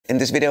In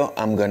this video,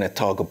 I'm gonna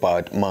talk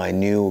about my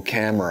new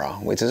camera,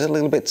 which is a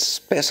little bit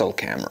special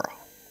camera.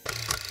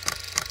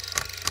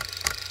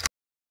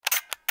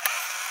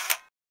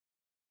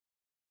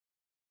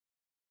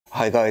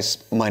 Hi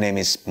guys, my name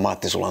is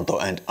Matti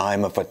Sulanto and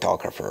I'm a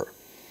photographer.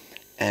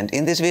 And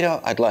in this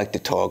video, I'd like to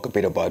talk a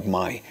bit about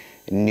my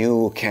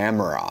new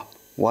camera.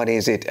 What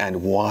is it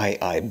and why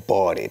I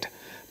bought it.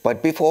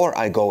 But before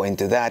I go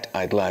into that,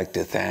 I'd like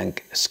to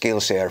thank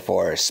Skillshare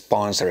for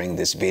sponsoring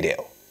this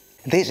video.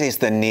 This is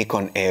the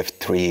Nikon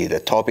F3, the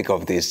topic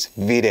of this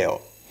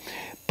video.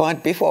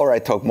 But before I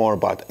talk more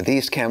about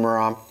this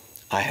camera,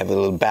 I have a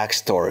little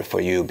backstory for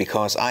you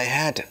because I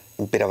had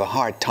a bit of a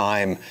hard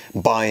time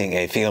buying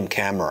a film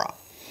camera.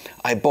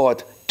 I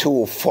bought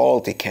two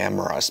faulty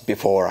cameras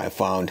before I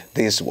found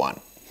this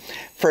one.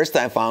 First,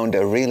 I found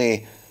a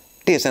really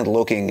decent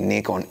looking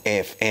Nikon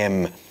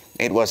FM.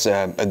 It was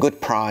a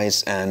good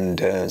price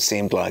and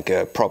seemed like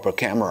a proper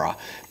camera.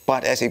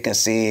 But as you can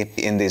see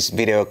in this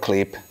video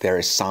clip, there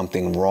is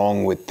something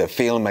wrong with the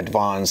film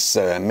advance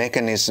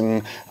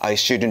mechanism. I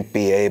shouldn't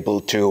be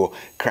able to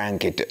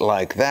crank it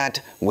like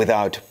that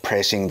without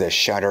pressing the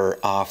shutter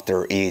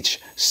after each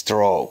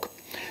stroke.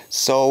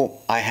 So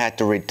I had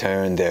to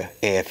return the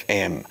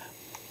FM.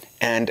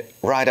 And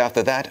right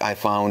after that I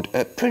found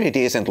a pretty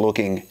decent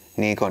looking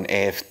Nikon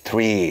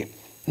F3.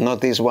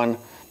 Not this one,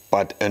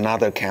 but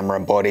another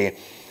camera body,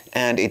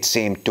 and it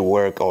seemed to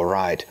work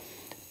alright.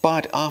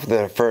 But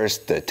after the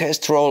first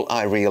test roll,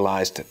 I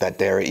realized that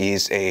there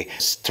is a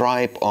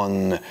stripe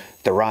on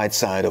the right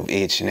side of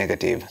each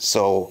negative,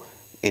 so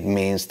it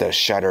means the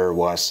shutter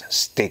was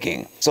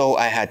sticking. So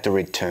I had to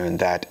return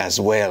that as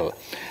well.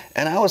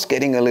 And I was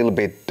getting a little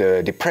bit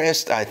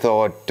depressed. I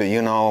thought,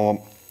 you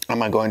know,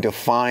 am I going to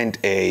find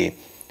a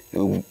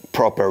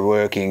proper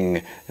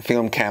working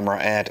film camera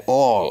at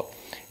all?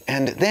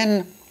 And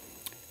then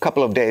a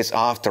couple of days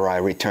after I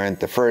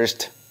returned the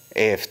first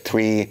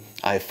F3,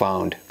 I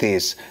found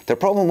this. The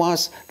problem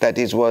was that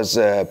it was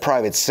a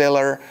private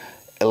seller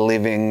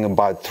living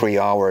about 3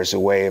 hours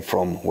away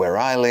from where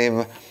I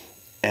live,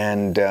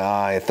 and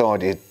I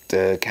thought it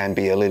can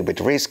be a little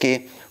bit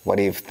risky. What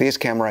if this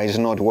camera is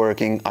not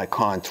working? I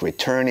can't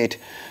return it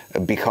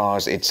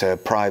because it's a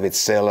private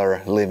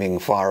seller living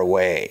far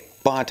away.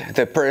 But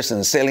the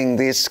person selling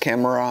this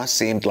camera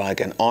seemed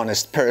like an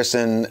honest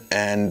person,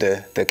 and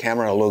the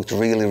camera looked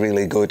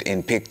really good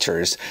in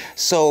pictures.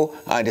 So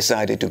I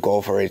decided to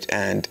go for it,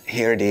 and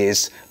here it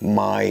is,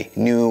 my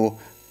new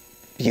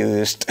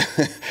used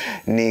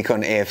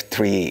Nikon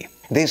F3.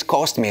 This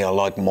cost me a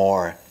lot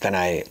more than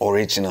I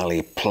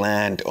originally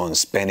planned on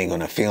spending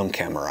on a film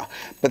camera.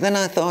 But then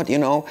I thought, you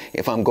know,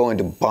 if I'm going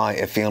to buy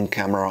a film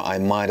camera, I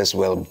might as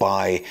well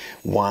buy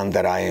one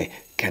that I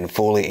can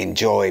fully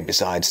enjoy.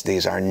 Besides,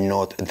 these are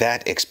not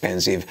that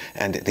expensive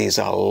and these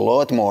are a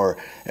lot more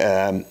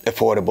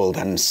affordable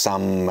than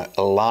some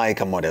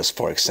Leica models,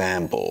 for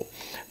example.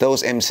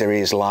 Those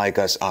M-series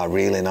Leicas are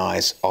really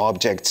nice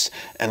objects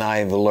and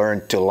I've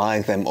learned to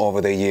like them over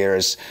the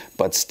years,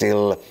 but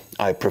still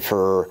I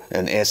prefer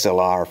an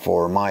SLR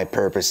for my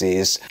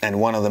purposes.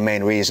 And one of the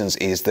main reasons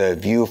is the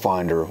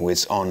viewfinder,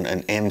 which on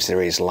an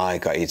M-series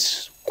Leica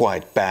it's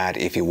quite bad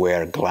if you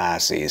wear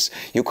glasses.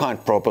 You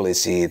can't properly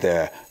see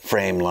the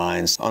frame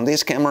lines. On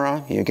this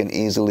camera you can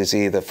easily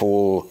see the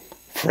full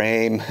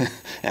frame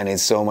and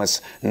it's so much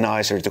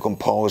nicer to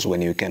compose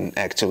when you can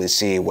actually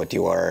see what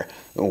you are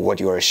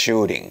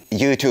shooting.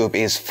 YouTube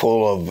is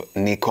full of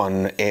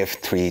Nikon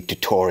F3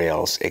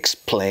 tutorials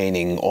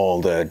explaining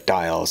all the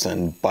dials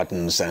and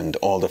buttons and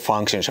all the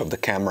functions of the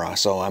camera,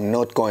 so I'm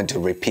not going to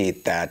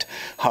repeat that.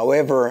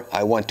 However,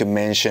 I want to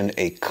mention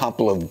a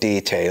couple of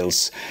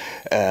details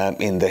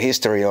in the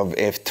history of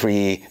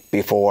F3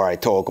 before I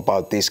talk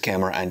about this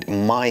camera and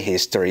my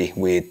history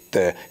with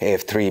the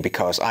F3,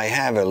 because I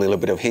have a little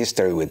bit of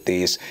history with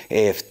these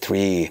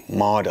F3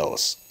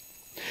 models.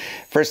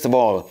 First of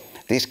all,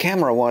 this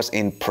camera was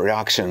in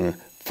production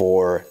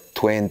for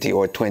 20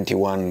 or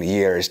 21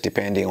 years,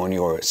 depending on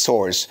your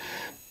source.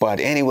 But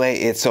anyway,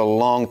 it's a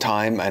long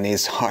time and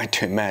it's hard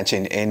to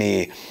imagine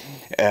any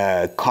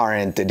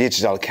current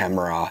digital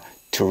camera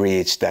to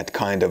reach that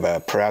kind of a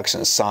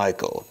production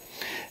cycle.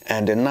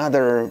 And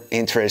another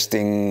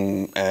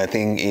interesting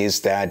thing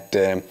is that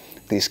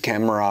this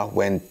camera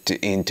went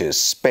into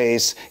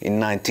space in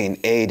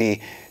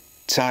 1980,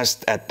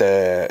 just at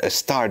the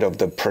start of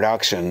the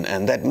production,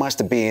 and that must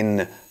have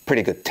been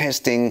pretty good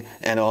testing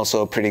and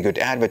also pretty good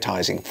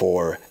advertising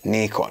for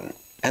Nikon.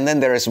 And then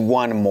there is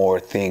one more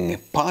thing.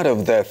 Part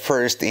of the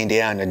first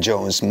Indiana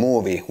Jones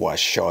movie was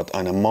shot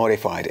on a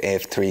modified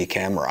F3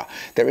 camera.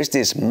 There is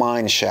this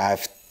mine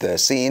shaft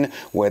scene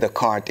where the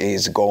cart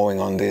is going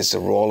on this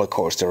roller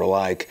coaster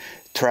like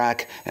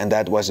track, and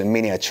that was a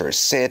miniature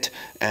set,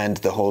 and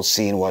the whole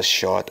scene was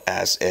shot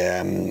as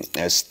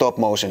a stop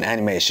motion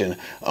animation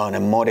on a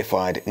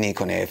modified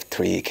Nikon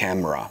F3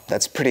 camera.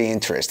 That's pretty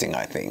interesting,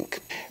 I think.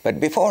 But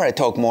before I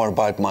talk more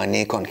about my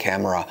Nikon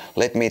camera,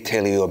 let me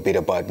tell you a bit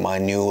about my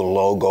new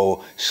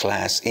logo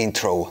 /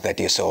 intro that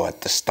you saw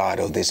at the start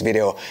of this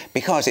video,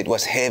 because it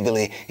was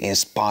heavily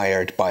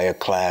inspired by a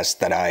class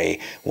that I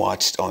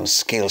watched on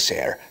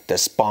Skillshare, the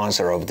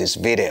sponsor of this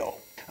video.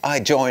 I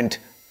joined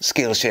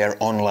Skillshare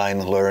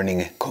online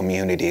learning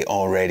community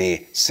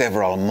already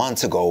several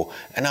months ago,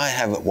 and I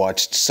have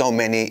watched so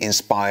many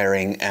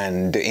inspiring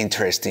and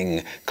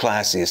interesting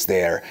classes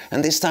there,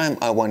 and this time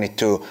I wanted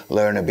to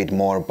learn a bit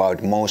more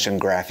about motion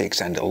graphics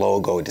and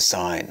logo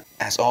design.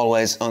 As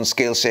always on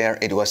Skillshare,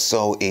 it was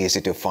so easy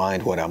to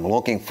find what I'm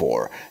looking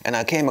for, and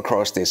I came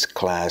across this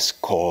class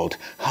called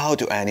How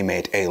to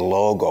Animate a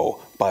Logo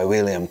by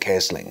William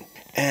Kessling.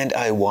 And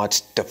I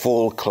watched the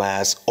full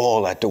class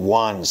all at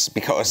once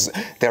because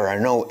there are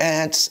no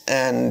ads,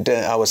 and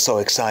I was so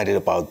excited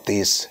about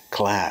this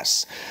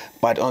class.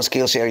 But on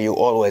Skillshare you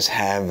always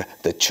have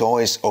the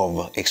choice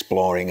of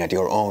exploring at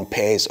your own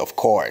pace, of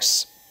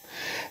course.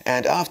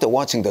 And after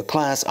watching the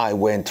class, I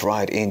went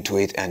right into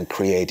it and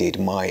created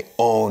my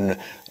own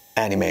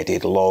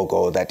animated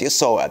logo that you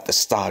saw at the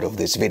start of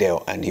this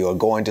video, and you are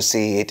going to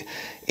see it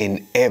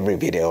in every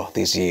video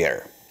this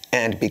year.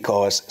 And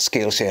because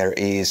Skillshare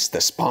is the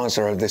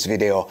sponsor of this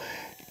video,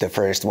 the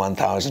first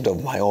 1,000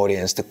 of my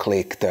audience to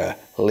click the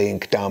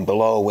link down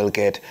below will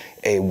get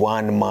a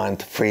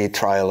 1-month free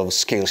trial of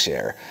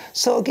Skillshare.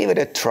 So give it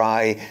a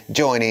try,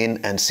 join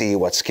in and see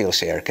what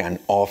Skillshare can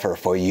offer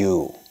for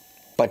you.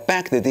 But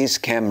back to this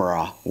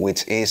camera,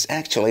 which is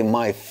actually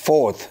my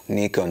 4th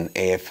Nikon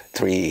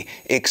F3,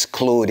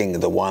 excluding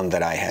the one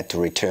that I had to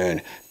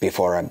return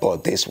before I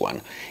bought this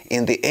one.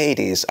 In the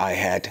 80s I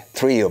had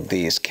 3 of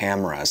these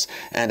cameras,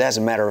 and as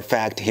a matter of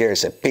fact,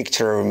 here's a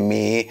picture of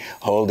me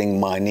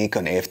holding my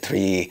Nikon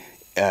F3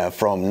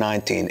 from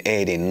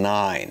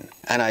 1989.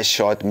 And I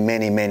shot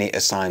many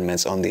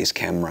assignments on these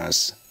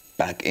cameras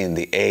back in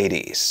the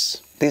 80s.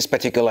 This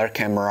particular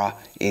camera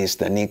is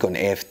the Nikon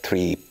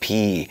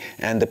F3P,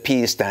 and the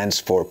P stands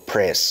for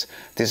press.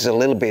 This is a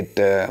little bit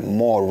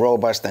more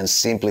robust and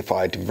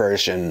simplified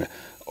version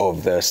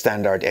of the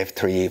standard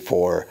F3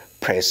 for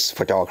press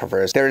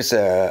photographers. There's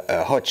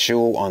a hot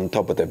shoe on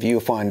top of the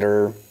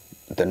viewfinder.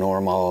 The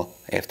normal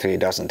F3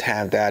 doesn't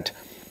have that.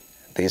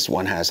 This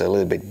one has a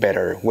little bit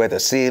better weather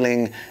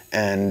sealing,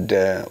 and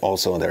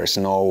also there's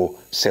no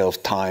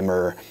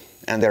self-timer.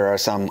 And there are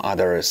some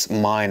other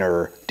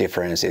minor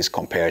differences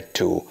compared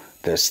to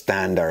the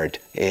standard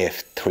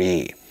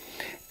F3.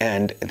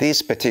 And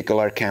this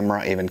particular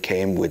camera even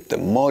came with the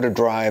motor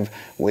drive,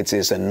 which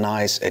is a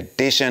nice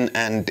addition,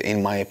 and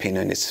in my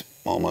opinion it's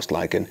almost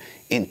like an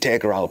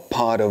integral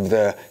part of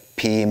the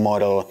P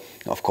model.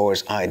 Of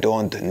course, I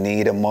don't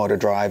need a motor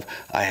drive.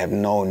 I have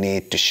no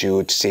need to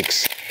shoot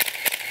 6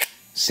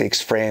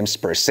 frames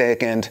per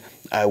second.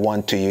 I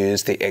want to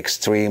use the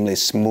extremely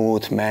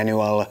smooth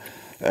manual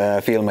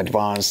Film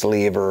Advanced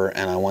lever,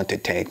 and I want to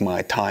take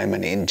my time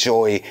and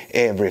enjoy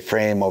every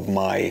frame of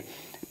my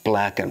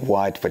black and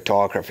white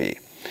photography.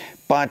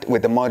 But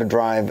with the motor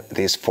drive,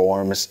 this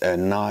forms a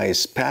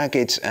nice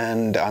package,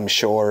 and I'm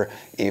sure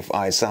if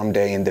I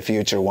someday in the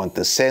future want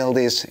to sell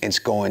this, it's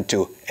going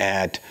to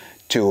add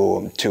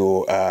to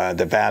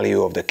the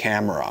value of the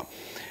camera.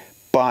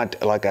 But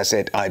like I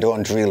said, I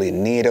don't really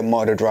need a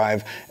motor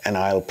drive, and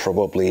I'll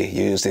probably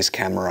use this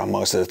camera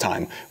most of the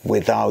time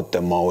without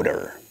the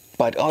motor.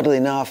 But oddly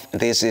enough,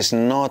 this is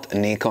not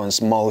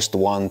Nikon's most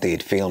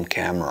wanted film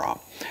camera.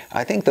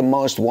 I think the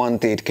most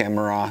wanted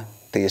camera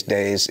these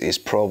days is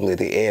probably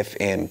the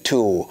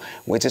FM2,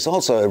 which is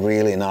also a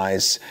really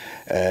nice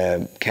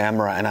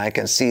camera, and I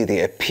can see the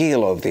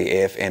appeal of the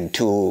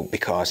FM2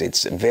 because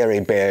it's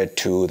very bare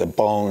to the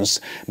bones,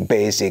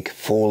 basic,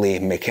 fully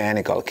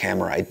mechanical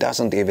camera. It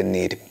doesn't even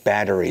need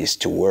batteries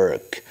to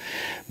work.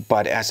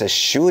 But as a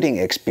shooting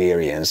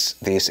experience,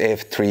 this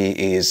F3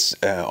 is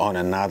on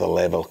another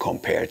level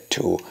compared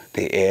to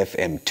the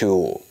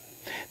FM2.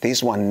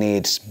 This one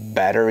needs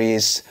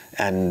batteries,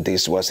 and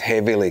this was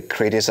heavily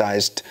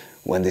criticized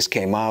when this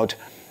came out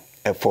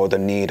for the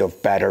need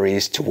of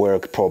batteries to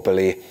work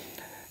properly.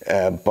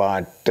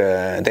 But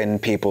then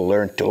people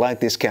learned to like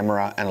this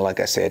camera, and like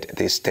I said,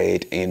 this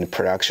stayed in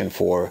production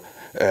for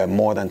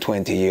more than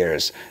 20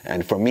 years.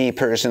 And for me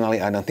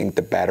personally, I don't think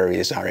the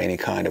batteries are any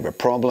kind of a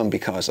problem,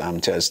 because I'm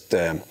just,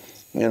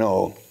 you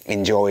know,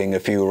 enjoying a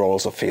few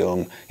rolls of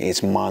film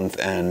each month,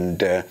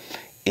 and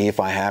if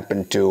I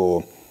happen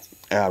to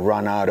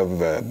run out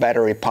of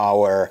battery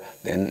power,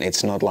 then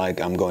it's not like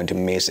I'm going to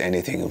miss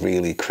anything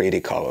really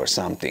critical or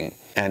something.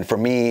 And for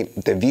me,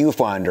 the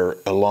viewfinder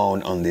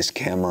alone on this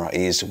camera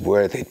is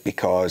worth it,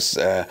 because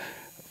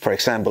for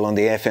example on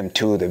the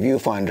FM2 the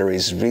viewfinder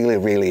is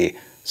really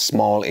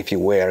small. If you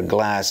wear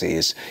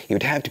glasses,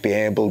 you'd have to be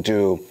able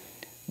to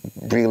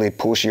really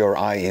push your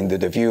eye into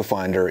the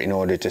viewfinder in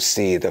order to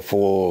see the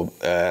full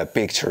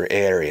picture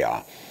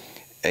area.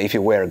 if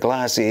you wear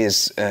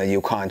glasses,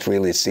 you can't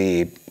really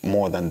see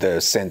more than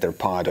the center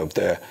part of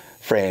the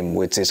frame,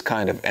 which is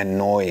kind of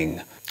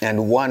annoying.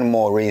 And one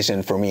more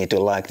reason for me to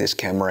like this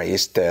camera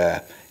is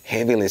the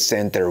heavily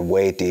center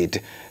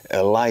weighted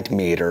light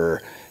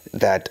meter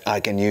that I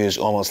can use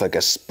almost like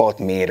a spot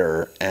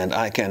meter, and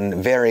I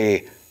can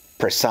very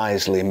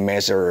precisely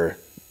measure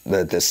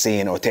the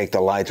scene or take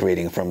the light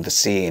reading from the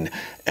scene,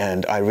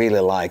 and I really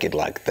like it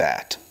like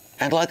that.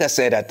 And like I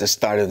said at the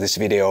start of this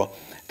video,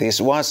 this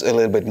was a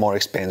little bit more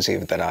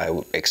expensive than I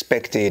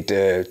expected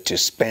to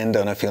spend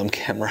on a film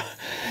camera.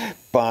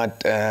 But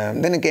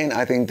then again,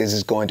 I think this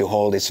is going to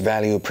hold its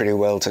value pretty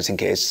well, just in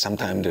case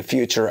sometime in the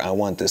future I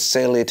want to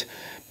sell it.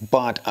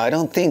 But I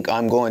don't think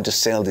I'm going to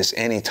sell this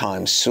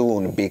anytime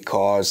soon,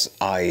 because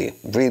I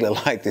really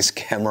like this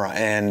camera,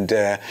 and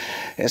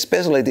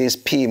especially these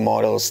P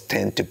models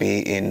tend to be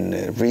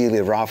in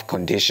really rough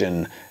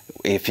condition.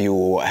 If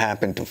you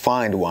happen to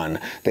find one,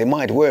 they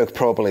might work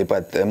properly,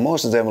 but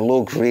most of them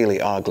look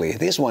really ugly.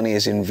 This one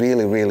is in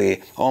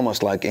really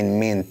almost like in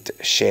mint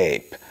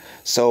shape.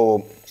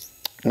 So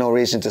no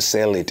reason to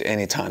sell it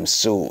anytime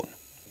soon.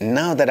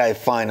 Now that I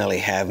finally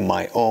have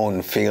my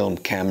own film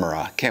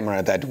camera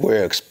that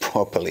works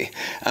properly,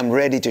 I'm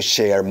ready to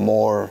share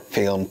more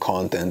film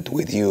content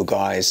with you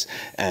guys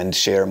and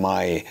share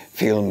my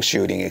film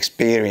shooting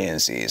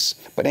experiences.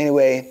 But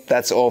anyway,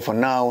 that's all for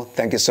now.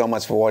 Thank you so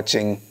much for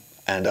watching,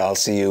 and I'll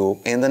see you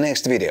in the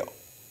next video.